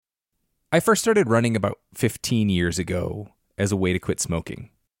I first started running about 15 years ago as a way to quit smoking.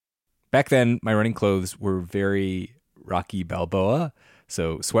 Back then, my running clothes were very Rocky Balboa,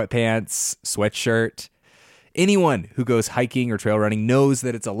 so sweatpants, sweatshirt. Anyone who goes hiking or trail running knows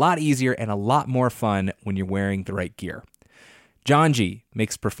that it's a lot easier and a lot more fun when you're wearing the right gear. Janji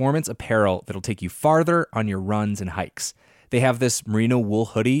makes performance apparel that'll take you farther on your runs and hikes. They have this merino wool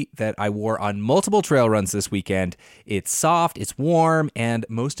hoodie that I wore on multiple trail runs this weekend. It's soft, it's warm, and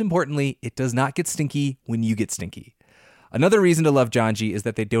most importantly, it does not get stinky when you get stinky. Another reason to love Janji is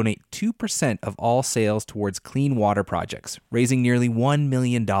that they donate 2% of all sales towards clean water projects, raising nearly $1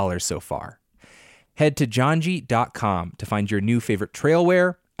 million so far. Head to janji.com to find your new favorite trail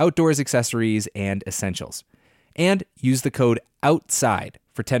wear, outdoors accessories, and essentials. And use the code OUTSIDE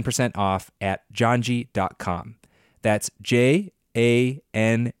for 10% off at janji.com. That's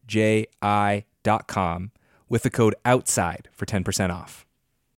JANJI.com with the code OUTSIDE for 10% off.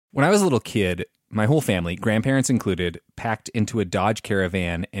 When I was a little kid, my whole family, grandparents included, packed into a Dodge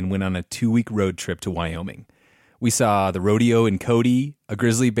Caravan and went on a 2-week road trip to Wyoming. We saw the rodeo in Cody, a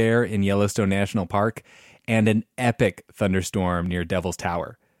grizzly bear in Yellowstone National Park, and an epic thunderstorm near Devil's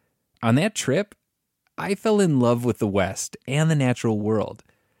Tower. On that trip, I fell in love with the West and the natural world.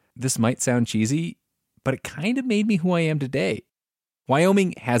 This might sound cheesy, but it kind of made me who I am today.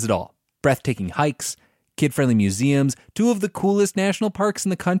 Wyoming has it all. Breathtaking hikes, kid-friendly museums, 2 of the coolest national parks in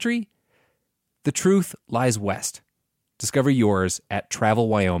the country. The truth lies west. Discover yours at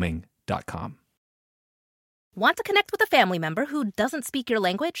travelwyoming.com. Want to connect with a family member who doesn't speak your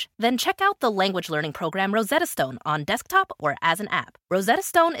language? Then check out the language learning program Rosetta Stone on desktop or as an app. Rosetta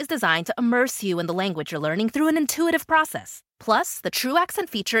Stone is designed to immerse you in the language you're learning through an intuitive process. Plus, the True Accent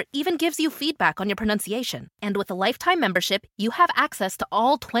feature even gives you feedback on your pronunciation. And with a lifetime membership, you have access to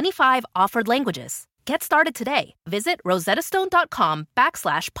all 25 offered languages. Get started today. Visit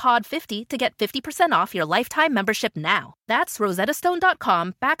rosettastone.com/pod50 to get 50% off your lifetime membership now. That's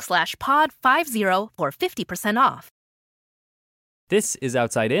rosettastone.com/pod50 for 50% off. This is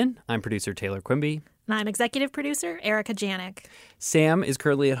Outside In. I'm producer Taylor Quimby. And I'm executive producer Erica Janik. Sam is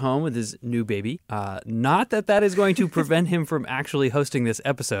currently at home with his new baby. Not that is going to prevent him from actually hosting this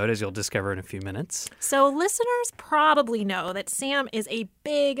episode, as you'll discover in a few minutes. So listeners probably know that Sam is a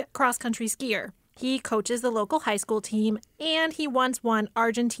big cross-country skier. He coaches the local high school team, and he once won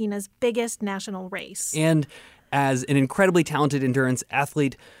Argentina's biggest national race. And as an incredibly talented endurance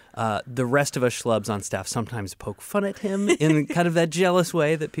athlete, the rest of us schlubs on staff sometimes poke fun at him in kind of that jealous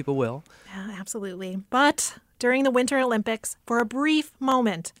way that people will. Yeah, absolutely. But during the Winter Olympics, for a brief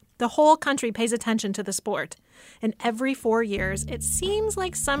moment, the whole country pays attention to the sport. And every 4 years, it seems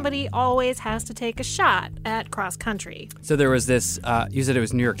like somebody always has to take a shot at cross country. So there was this, you said it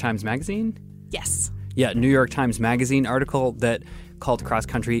was New York Times Magazine? Yes. Yeah, New York Times Magazine article that called cross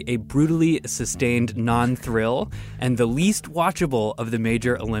country a brutally sustained non-thrill and the least watchable of the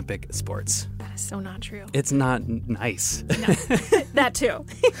major Olympic sports. That is so not true. It's not nice. No, that too.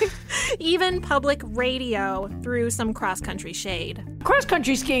 Even public radio threw some cross-country shade.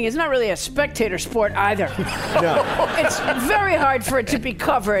 Cross-country skiing is not really a spectator sport either. No. It's very hard for it to be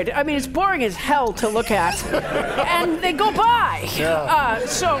covered. I mean, it's boring as hell to look at. And they go by. Yeah.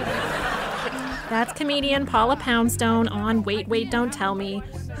 That's comedian Paula Poundstone on Wait, Wait, Don't Tell Me,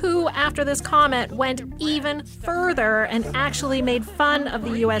 who, after this comment, went even further and actually made fun of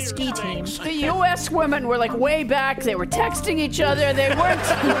the U.S. ski team. The U.S. women were like way back. They were texting each other. They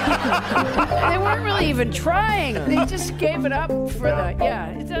weren't really even trying. They just gave it up for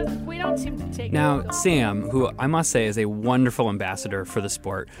we don't seem to take Now, it. Sam, who I must say is a wonderful ambassador for the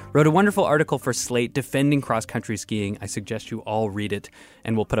sport, wrote a wonderful article for Slate defending cross-country skiing. I suggest you all read it,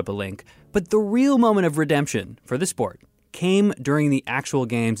 and we'll put up a link. But the real moment of redemption for the sport came during the actual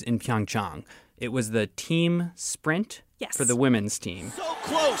games in Pyeongchang. It was the team sprint for the women's team. So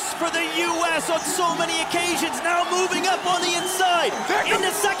close for the U.S. on so many occasions, now moving up on the inside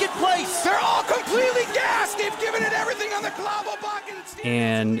into second place. They're all completely gassed. They've given it everything on the global bucket.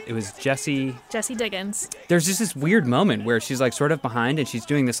 And it was Jessie Diggins. There's just this weird moment where she's like sort of behind and she's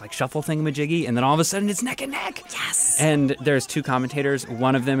doing this like shuffle thingamajiggy, and then all of a sudden it's neck and neck. Yes. And there's 2 commentators.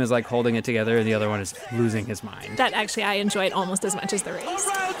 One of them is like holding it together, and the other one is losing his mind. That actually I enjoyed almost as much as the race.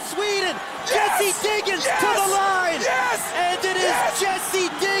 Around Sweden, Jessie Diggins to the line. Yes. And it is Jessie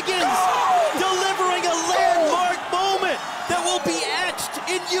Diggins delivering a landmark moment that will be etched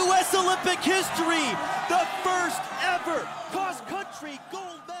in U.S. Olympic history. The first ever cross-country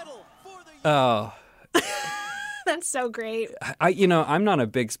gold medal for the Oh. That's so great. I'm not a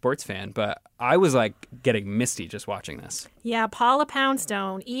big sports fan, but I was like getting misty just watching this. Yeah, Paula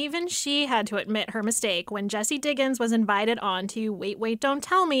Poundstone, even she had to admit her mistake when Jessie Diggins was invited on to Wait, Wait, Don't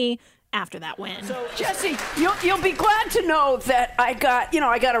Tell Me after that win. So, Jesse, you'll be glad to know that I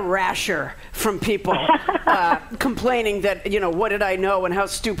got a rasher from people complaining that, what did I know and how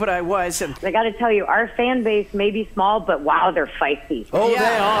stupid I was. And I got to tell you, our fan base may be small, but wow, they're feisty. Oh, yeah.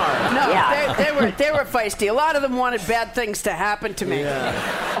 They are. No, yeah. they were feisty. A lot of them wanted bad things to happen to me.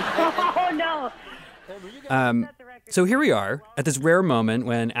 Yeah. Oh, no. So here we are at this rare moment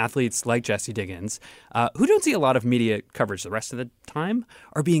when athletes like Jessie Diggins, who don't see a lot of media coverage the rest of the time,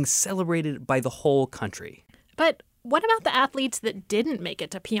 are being celebrated by the whole country. But what about the athletes that didn't make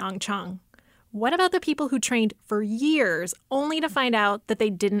it to Pyeongchang? What about the people who trained for years only to find out that they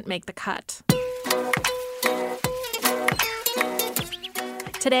didn't make the cut?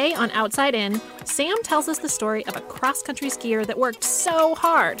 Today on Outside In, Sam tells us the story of a cross-country skier that worked so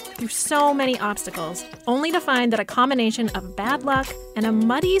hard through so many obstacles, only to find that a combination of bad luck and a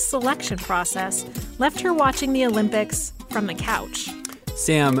muddy selection process left her watching the Olympics from the couch.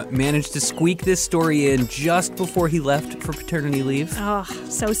 Sam managed to squeak this story in just before he left for paternity leave. Oh,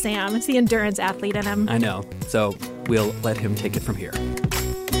 so Sam. It's the endurance athlete in him. I know. So we'll let him take it from here.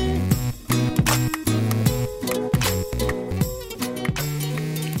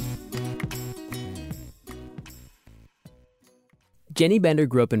 Jennie Bender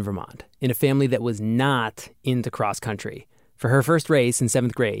grew up in Vermont, in a family that was not into cross country. For her first race in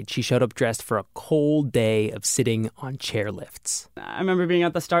 7th grade, she showed up dressed for a cold day of sitting on chairlifts. I remember being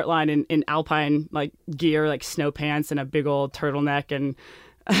at the start line in alpine gear, snow pants and a big old turtleneck, and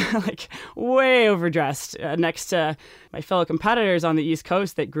way overdressed next to my fellow competitors on the East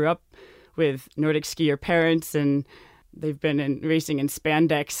Coast that grew up with Nordic skier parents, and they've been racing in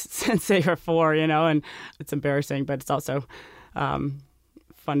spandex since they were 4, and it's embarrassing, but it's also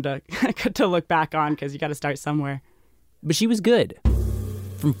fun to look back on because you got to start somewhere. But she was good.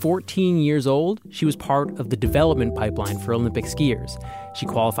 From 14 years old, she was part of the development pipeline for Olympic skiers. She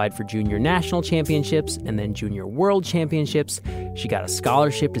qualified for junior national championships and then junior world championships. She got a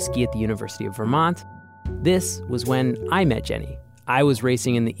scholarship to ski at the University of Vermont. This was when I met Jennie. I was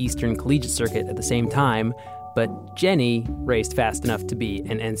racing in the Eastern Collegiate Circuit at the same time, but Jennie raced fast enough to be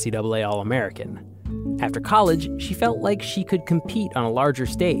an NCAA All-American. After college, she felt like she could compete on a larger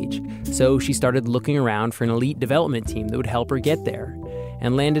stage, so she started looking around for an elite development team that would help her get there,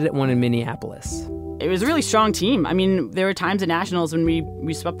 and landed at one in Minneapolis. It was a really strong team. I mean, there were times at nationals when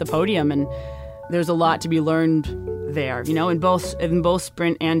we swept the podium, and there's a lot to be learned there, in both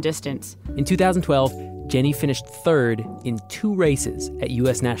sprint and distance. In 2012, Jennie finished 3rd in 2 races at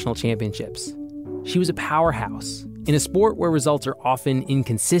U.S. National Championships. She was a powerhouse. In a sport where results are often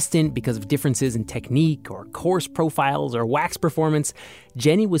inconsistent because of differences in technique or course profiles or wax performance,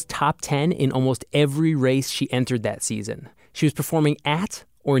 Jennie was top 10 in almost every race she entered that season. She was performing at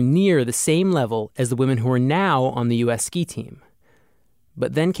or near the same level as the women who are now on the U.S. ski team.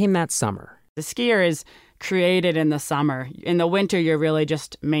 But then came that summer. The skier is created in the summer. In the winter, you're really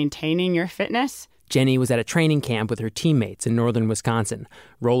just maintaining your fitness. Jennie was at a training camp with her teammates in northern Wisconsin,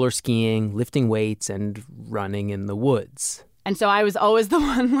 roller skiing, lifting weights, and running in the woods. And so I was always the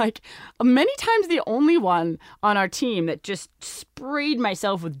one, many times the only one on our team that just sprayed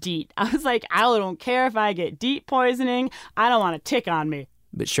myself with DEET. I was like, I don't care if I get DEET poisoning. I don't want a tick on me.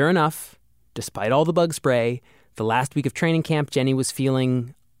 But sure enough, despite all the bug spray, the last week of training camp, Jennie was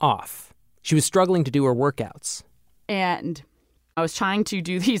feeling off. She was struggling to do her workouts. And I was trying to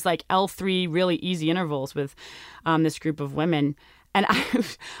do these L3 really easy intervals with this group of women. And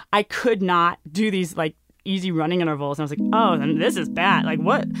I could not do these easy running intervals. And I was like, oh, then this is bad.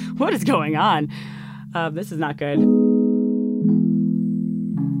 What is going on? This is not good.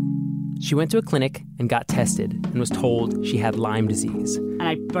 She went to a clinic and got tested and was told she had Lyme disease. And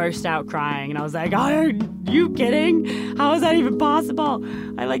I burst out crying and I was like, are you kidding? How is that even possible?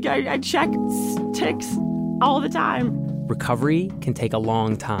 I check ticks all the time. Recovery can take a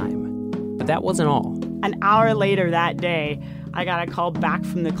long time, but that wasn't all. An hour later that day, I got a call back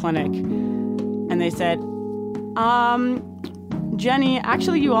from the clinic, and they said, Jennie,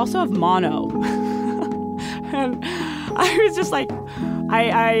 actually, you also have mono. And I was just like,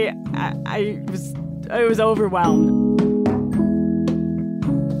 I was overwhelmed.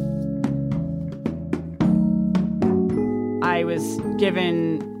 I was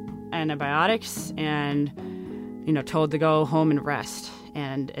given antibiotics and told to go home and rest.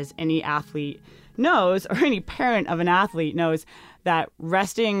 And as any athlete knows, or any parent of an athlete knows, that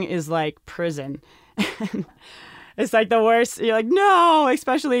resting is like prison. It's the worst. You're like, no,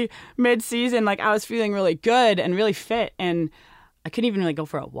 especially mid-season. I was feeling really good and really fit, and I couldn't even really go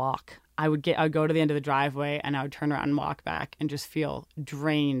for a walk. I would go to the end of the driveway, and I would turn around and walk back and just feel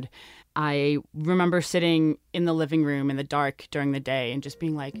drained. I remember sitting in the living room in the dark during the day and just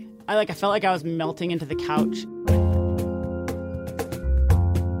being like I felt like I was melting into the couch.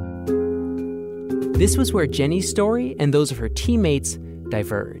 This was where Jennie's story and those of her teammates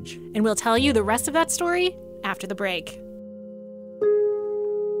diverge. And we'll tell you the rest of that story after the break.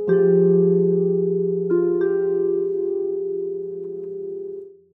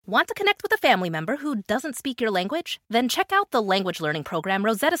 Want to connect with a family member who doesn't speak your language? Then check out the language learning program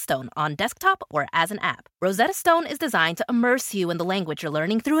Rosetta Stone on desktop or as an app. Rosetta Stone is designed to immerse you in the language you're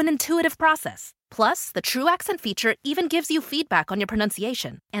learning through an intuitive process. Plus, the True Accent feature even gives you feedback on your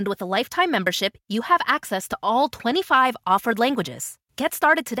pronunciation. And with a lifetime membership, you have access to all 25 offered languages. Get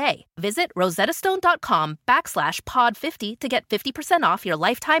started today. Visit rosettastone.com/pod50 to get 50% off your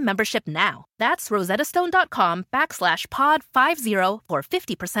lifetime membership now. That's rosettastone.com/pod50 for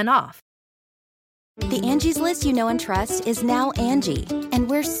 50% off. The Angie's List you know and trust is now Angie, and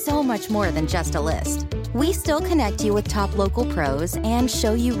we're so much more than just a list. We still connect you with top local pros and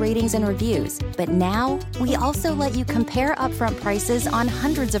show you ratings and reviews, but now we also let you compare upfront prices on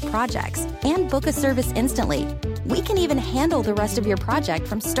hundreds of projects and book a service instantly. We can even handle the rest of your project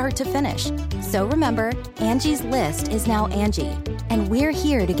from start to finish. So remember, Angie's List is now Angie, and we're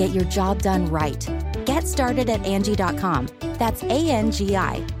here to get your job done right. Get started at Angie.com. That's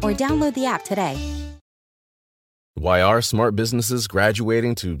ANGI, or download the app today. Why are smart businesses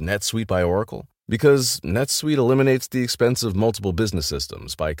graduating to NetSuite by Oracle? Because NetSuite eliminates the expense of multiple business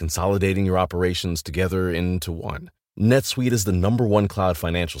systems by consolidating your operations together into one. NetSuite is the #1 cloud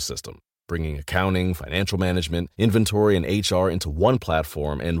financial system, bringing accounting, financial management, inventory, and HR into one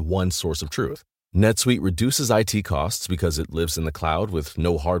platform and one source of truth. NetSuite reduces IT costs because it lives in the cloud with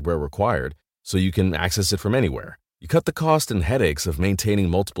no hardware required, so you can access it from anywhere. You cut the cost and headaches of maintaining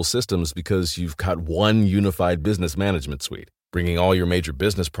multiple systems because you've got one unified business management suite. Bringing all your major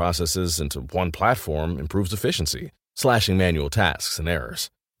business processes into one platform improves efficiency, slashing manual tasks and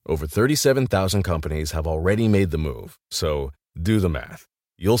errors. Over 37,000 companies have already made the move, so do the math.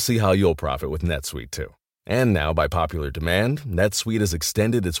 You'll see how you'll profit with NetSuite too. And now, by popular demand, NetSuite has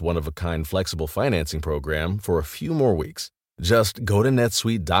extended its one-of-a-kind flexible financing program for a few more weeks. Just go to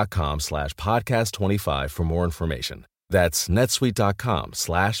netsuite.com/podcast25 for more information. That's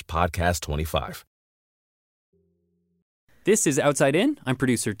netsuite.com/podcast25. This is Outside In. I'm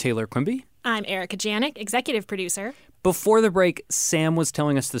producer Taylor Quimby. I'm Erica Janik, executive producer. Before the break, Sam was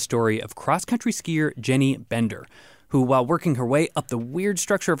telling us the story of cross-country skier Jennie Bender, who, while working her way up the weird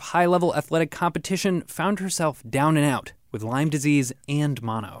structure of high-level athletic competition, found herself down and out with Lyme disease and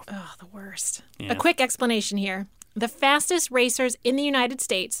mono. Oh, the worst. Yeah. A quick explanation here. The fastest racers in the United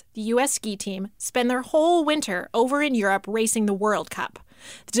States, the U.S. ski team, spend their whole winter over in Europe racing the World Cup.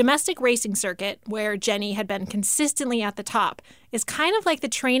 The domestic racing circuit, where Jennie had been consistently at the top, is kind of like the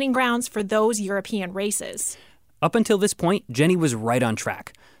training grounds for those European races. Up until this point, Jennie was right on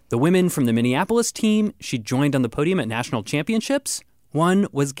track. The women from the Minneapolis team she joined on the podium at national championships. One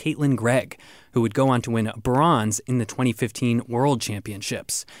was Caitlin Gregg, who would go on to win bronze in the 2015 World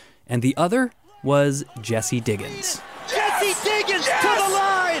Championships. And the other was Jessie Diggins. Jessie Diggins to the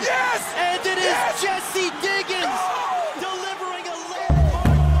line! Yes! And it is Jessie Diggins delivering a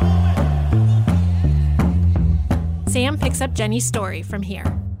landmark. Sam picks up Jennie's story from here.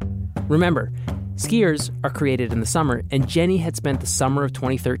 Remember, skiers are created in the summer, and Jennie had spent the summer of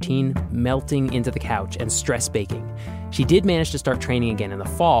 2013 melting into the couch and stress baking. She did manage to start training again in the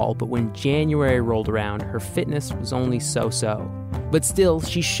fall, but when January rolled around, her fitness was only so-so. But still,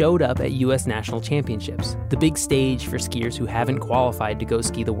 she showed up at U.S. National Championships, the big stage for skiers who haven't qualified to go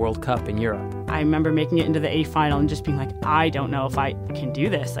ski the World Cup in Europe. I remember making it into the A final and just being like, I don't know if I can do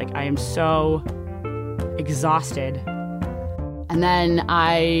this. Like, I am so exhausted. And then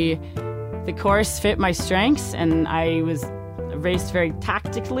the course fit my strengths, and I raced very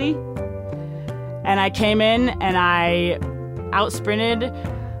tactically. And I came in and I out-sprinted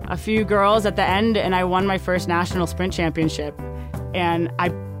a few girls at the end, and I won my first national sprint championship. And I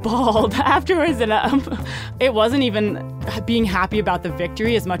bawled afterwards, and it wasn't even being happy about the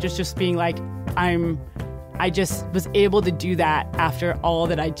victory as much as just being like, I just was able to do that after all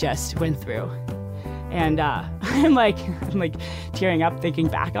that I just went through. And I'm like tearing up thinking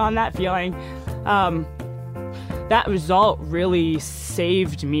back on that feeling. That result really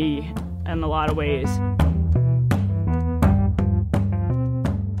saved me in a lot of ways.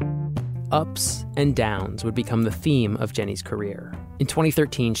 Ups and downs would become the theme of Jennie's career. In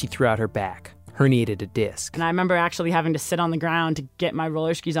 2013, she threw out her back, herniated a disc. And I remember actually having to sit on the ground to get my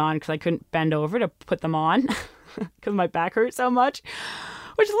roller skis on because I couldn't bend over to put them on because my back hurt so much,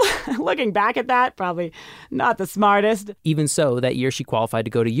 which looking back at that, probably not the smartest. Even so, that year she qualified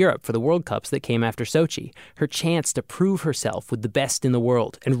to go to Europe for the World Cups that came after Sochi, her chance to prove herself with the best in the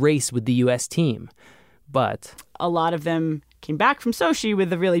world and race with the U.S. team. But a lot of them came back from Sochi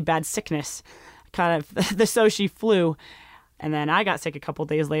with a really bad sickness, kind of the Sochi flu. And then I got sick a couple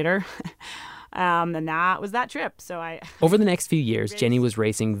days later. And that was that trip. Over the next few years, Jennie was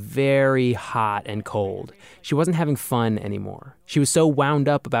racing very hot and cold. She wasn't having fun anymore. She was so wound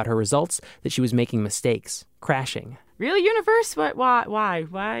up about her results that she was making mistakes, crashing. Really, universe? What?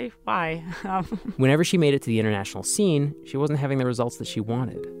 Why? Whenever she made it to the international scene, she wasn't having the results that she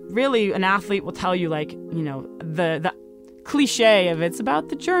wanted. Really, an athlete will tell you, like, you know, the cliche of it's about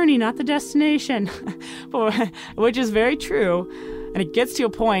the journey, not the destination, which is very true. And it gets to a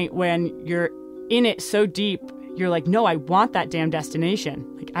point when you're in it so deep, you're like, no, I want that damn destination.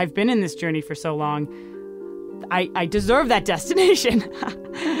 Like, I've been in this journey for so long. I deserve that destination.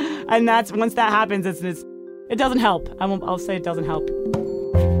 And that's, once that happens, it doesn't help. I'll say it doesn't help.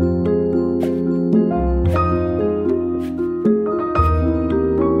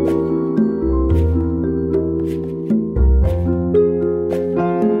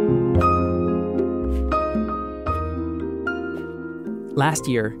 Last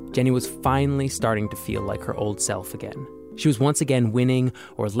year, Jennie was finally starting to feel like her old self again. She was once again winning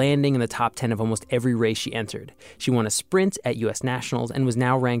or landing in the top 10 of almost every race she entered. She won a sprint at U.S. Nationals and was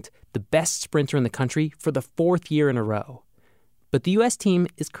now ranked the best sprinter in the country for the 4th year in a row. But the U.S. team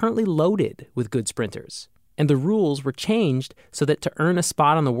is currently loaded with good sprinters. And the rules were changed so that to earn a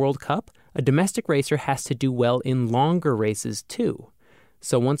spot on the World Cup, a domestic racer has to do well in longer races too.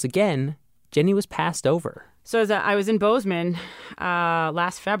 So once again, Jennie was passed over. So I was in Bozeman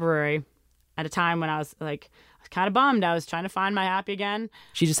last February at a time when I was kind of bummed. I was trying to find my happy again.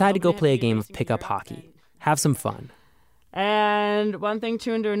 She decided to go play a game of pickup hockey, have some fun. And one thing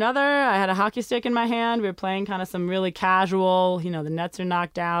turned to another. I had a hockey stick in my hand. We were playing kind of some really casual, the nets are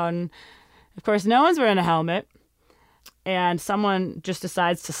knocked down. Of course, no one's wearing a helmet. And someone just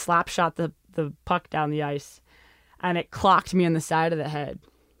decides to slap shot the puck down the ice. And it clocked me on the side of the head.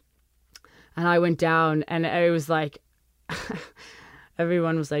 And I went down, and it was like,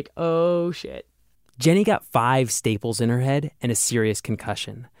 everyone was like, oh, shit. Jennie got 5 staples in her head and a serious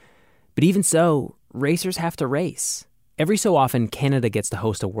concussion. But even so, racers have to race. Every so often, Canada gets to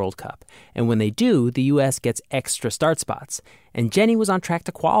host a World Cup. And when they do, the U.S. gets extra start spots. And Jennie was on track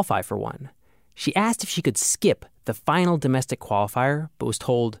to qualify for one. She asked if she could skip the final domestic qualifier, but was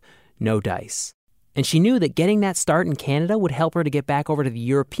told no dice. And she knew that getting that start in Canada would help her to get back over to the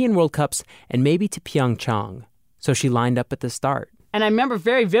European World Cups and maybe to Pyeongchang. So she lined up at the start. And I remember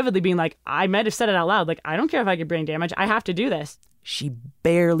very vividly being like, I might have said it out loud, like, I don't care if I get brain damage. I have to do this. She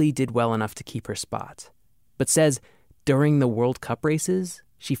barely did well enough to keep her spot, but says during the World Cup races,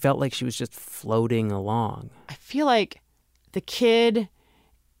 she felt like she was just floating along. I feel like the kid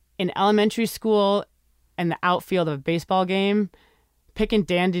in elementary school in the outfield of a baseball game picking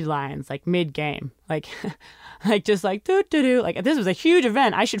dandelions like mid-game, like just like doo-doo-doo. Like, this was a huge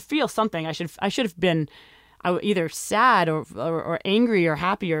event. I should feel something. I should have been either sad or angry or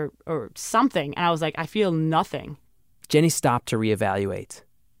happy or something. And I was like, I feel nothing. Jennie stopped to reevaluate.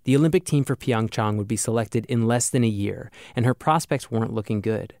 The Olympic team for Pyeongchang would be selected in less than a year, and her prospects weren't looking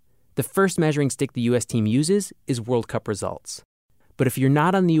good. The first measuring stick the U.S. team uses is World Cup results. But if you're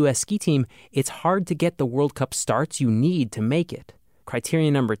not on the U.S. ski team, it's hard to get the World Cup starts you need to make it.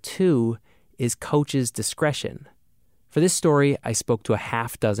 Criterion number 2 is coach's discretion. For this story, I spoke to a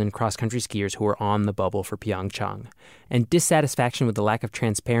half-dozen cross-country skiers who were on the bubble for Pyeongchang, and dissatisfaction with the lack of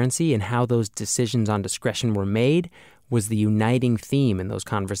transparency and how those decisions on discretion were made was the uniting theme in those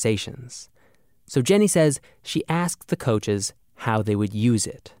conversations. So Jennie says she asked the coaches how they would use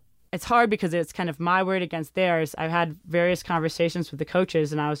it. It's hard because it's kind of my word against theirs. I've had various conversations with the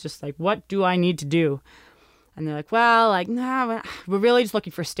coaches, and I was just like, what do I need to do? And they're like, well, like, nah, we're really just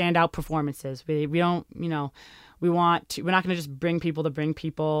looking for standout performances. We don't, we're not going to just bring people to bring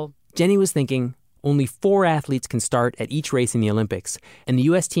people. Jennie was thinking only 4 athletes can start at each race in the Olympics, and the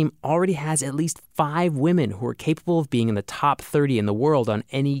U.S. team already has at least 5 women who are capable of being in the top 30 in the world on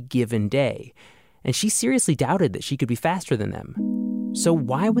any given day. And she seriously doubted that she could be faster than them. So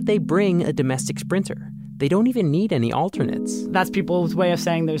why would they bring a domestic sprinter? They don't even need any alternates. That's people's way of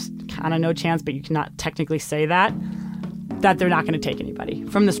saying there's kind of no chance, but you cannot technically say that they're not going to take anybody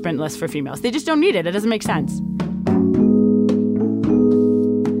from the sprint list for females. They just don't need it. It doesn't make sense.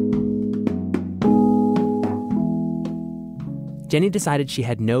 Jennie decided she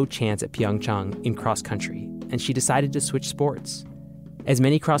had no chance at Pyeongchang in cross-country, and she decided to switch sports. As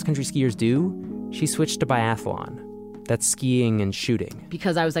many cross-country skiers do, she switched to biathlon. That's skiing and shooting.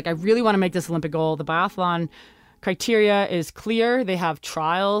 Because I was like, I really want to make this Olympic goal. The biathlon criteria is clear. They have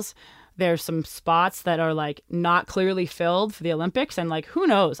trials. There's some spots that are like not clearly filled for the Olympics. And like, who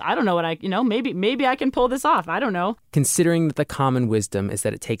knows? I don't know what maybe I can pull this off. I don't know. Considering that the common wisdom is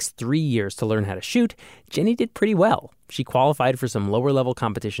that it takes 3 years to learn how to shoot, Jennie did pretty well. She qualified for some lower level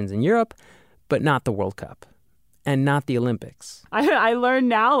competitions in Europe, but not the World Cup and not the Olympics. I learned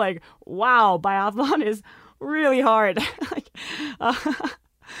now, like, wow, biathlon is really hard.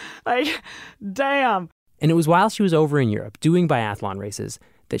 like, damn. And it was while she was over in Europe doing biathlon races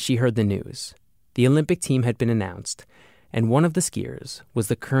that she heard the news. The Olympic team had been announced, and one of the skiers was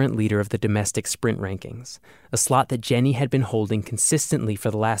the current leader of the domestic sprint rankings, a slot that Jennie had been holding consistently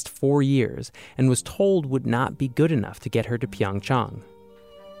for the last 4 years and was told would not be good enough to get her to Pyeongchang.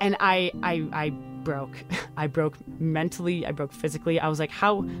 And I broke. I broke mentally. I broke physically. I was like,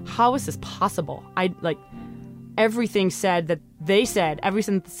 how is this possible? Everything said that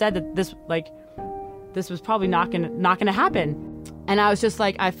this was probably not gonna happen. And I was just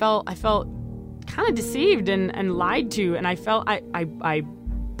like, I felt kind of deceived and lied to, and I felt I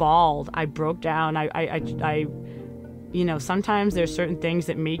bawled. I broke down. I sometimes there's certain things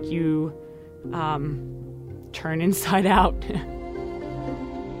that make you turn inside out.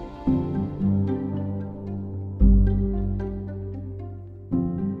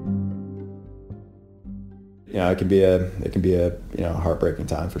 It can be a heartbreaking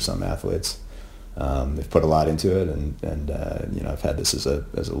time for some athletes. They've put a lot into it, and I've had this as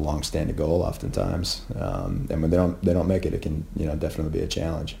a long-standing goal oftentimes. And when they don't make it, it can definitely be a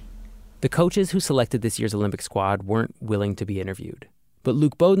challenge. The coaches who selected this year's Olympic squad weren't willing to be interviewed, but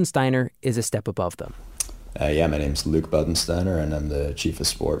Luke Bodensteiner is a step above them. My name's Luke Bodensteiner, and I'm the chief of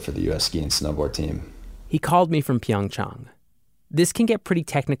sport for the U.S. ski and snowboard team. He called me from Pyeongchang. This can get pretty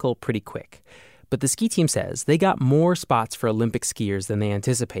technical pretty quick, but the ski team says they got more spots for Olympic skiers than they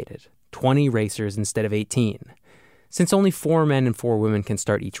anticipated. 20 racers instead of 18. Since only 4 men and 4 women can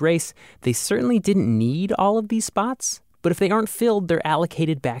start each race, they certainly didn't need all of these spots. But if they aren't filled, they're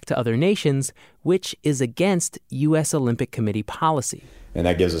allocated back to other nations, which is against U.S. Olympic Committee policy. And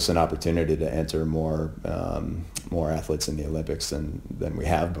that gives us an opportunity to enter more athletes in the Olympics than we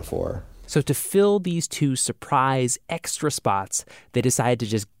have before. So to fill these 2 surprise extra spots, they decided to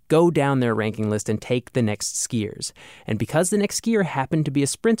just go down their ranking list and take the next skiers. And because the next skier happened to be a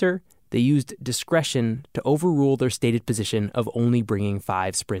sprinter, they used discretion to overrule their stated position of only bringing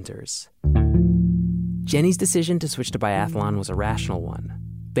 5 sprinters. Jennie's decision to switch to biathlon was a rational one,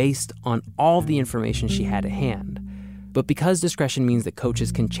 based on all the information she had at hand. But because discretion means that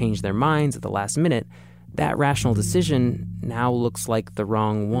coaches can change their minds at the last minute, that rational decision now looks like the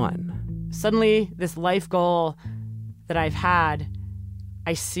wrong one. Suddenly, this life goal that I've had,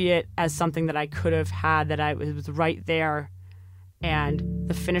 I see it as something that I could have had, it was right there, and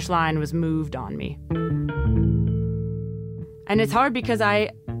the finish line was moved on me. And it's hard because I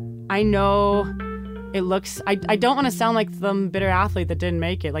know it looks, I don't want to sound like some bitter athlete that didn't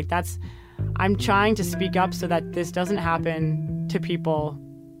make it. I'm trying to speak up so that this doesn't happen to people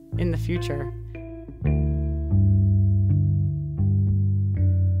in the future.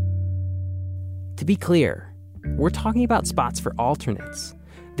 To be clear, we're talking about spots for alternates.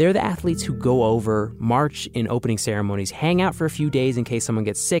 They're the athletes who go over, march in opening ceremonies, hang out for a few days in case someone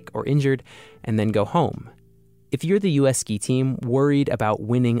gets sick or injured, and then go home. If you're the U.S. ski team worried about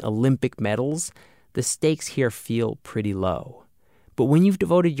winning Olympic medals, the stakes here feel pretty low. But when you've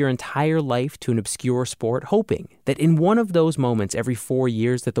devoted your entire life to an obscure sport, hoping that in one of those moments every 4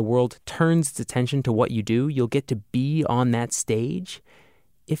 years that the world turns its attention to what you do, you'll get to be on that stage,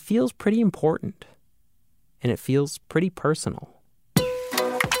 it feels pretty important. And it feels pretty personal.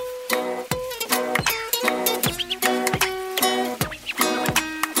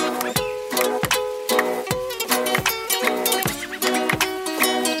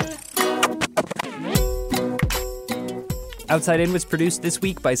 Outside In was produced this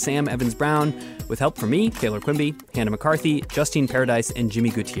week by Sam Evans-Brown, with help from me, Taylor Quimby, Hannah McCarthy, Justine Paradise, and Jimmy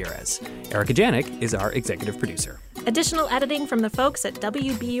Gutierrez. Erica Janik is our executive producer. Additional editing from the folks at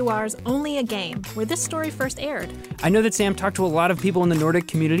WBUR's Only a Game, where this story first aired. I know that Sam talked to a lot of people in the Nordic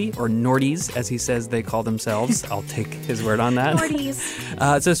community, or Nordies, as he says they call themselves. I'll take his word on that.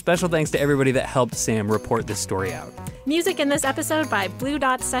 Nordies. So special thanks to everybody that helped Sam report this story out. Music in this episode by Blue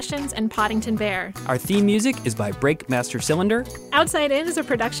Dot Sessions and Poddington Bear. Our theme music is by Breakmaster Cylinder. Outside In is a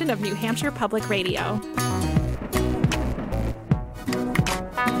production of New Hampshire Public Radio.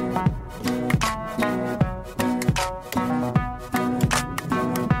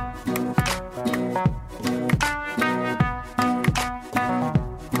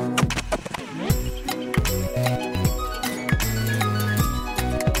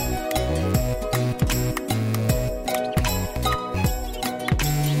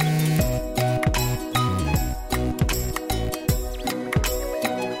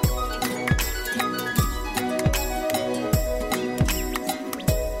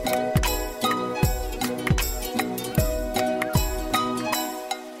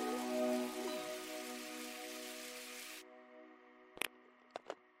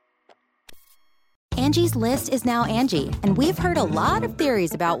 Angie's List is now Angie, and we've heard a lot of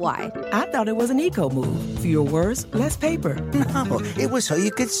theories about why. I thought it was an eco move. Fewer words, less paper. No, it was so you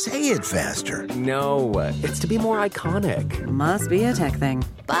could say it faster. No, it's to be more iconic. Must be a tech thing.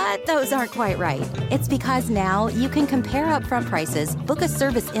 But those aren't quite right. It's because now you can compare upfront prices, book a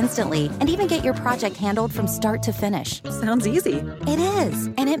service instantly, and even get your project handled from start to finish. Sounds easy. It is,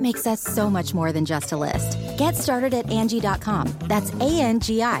 and it makes us so much more than just a list. Get started at Angie.com. That's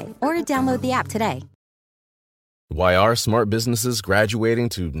ANGI, or download the app today. Why are smart businesses graduating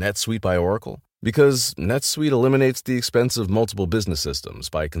to NetSuite by Oracle? Because NetSuite eliminates the expense of multiple business systems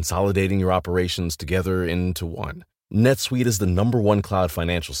by consolidating your operations together into one. NetSuite is the #1 cloud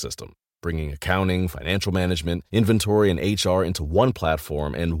financial system, bringing accounting, financial management, inventory, and HR into one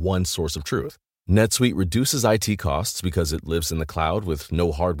platform and one source of truth. NetSuite reduces IT costs because it lives in the cloud with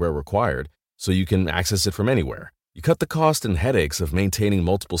no hardware required, so you can access it from anywhere. You cut the cost and headaches of maintaining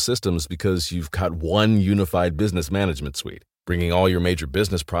multiple systems because you've got one unified business management suite. Bringing all your major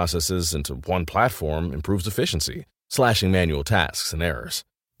business processes into one platform improves efficiency, slashing manual tasks and errors.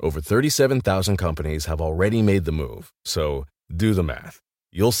 Over 37,000 companies have already made the move, so do the math.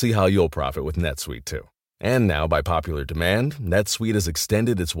 You'll see how you'll profit with NetSuite too. And now, by popular demand, NetSuite has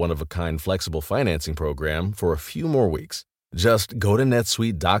extended its one-of-a-kind flexible financing program for a few more weeks. Just go to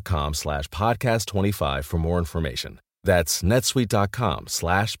netsuite.com/podcast25 for more information. That's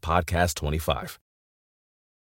netsuite.com/podcast25.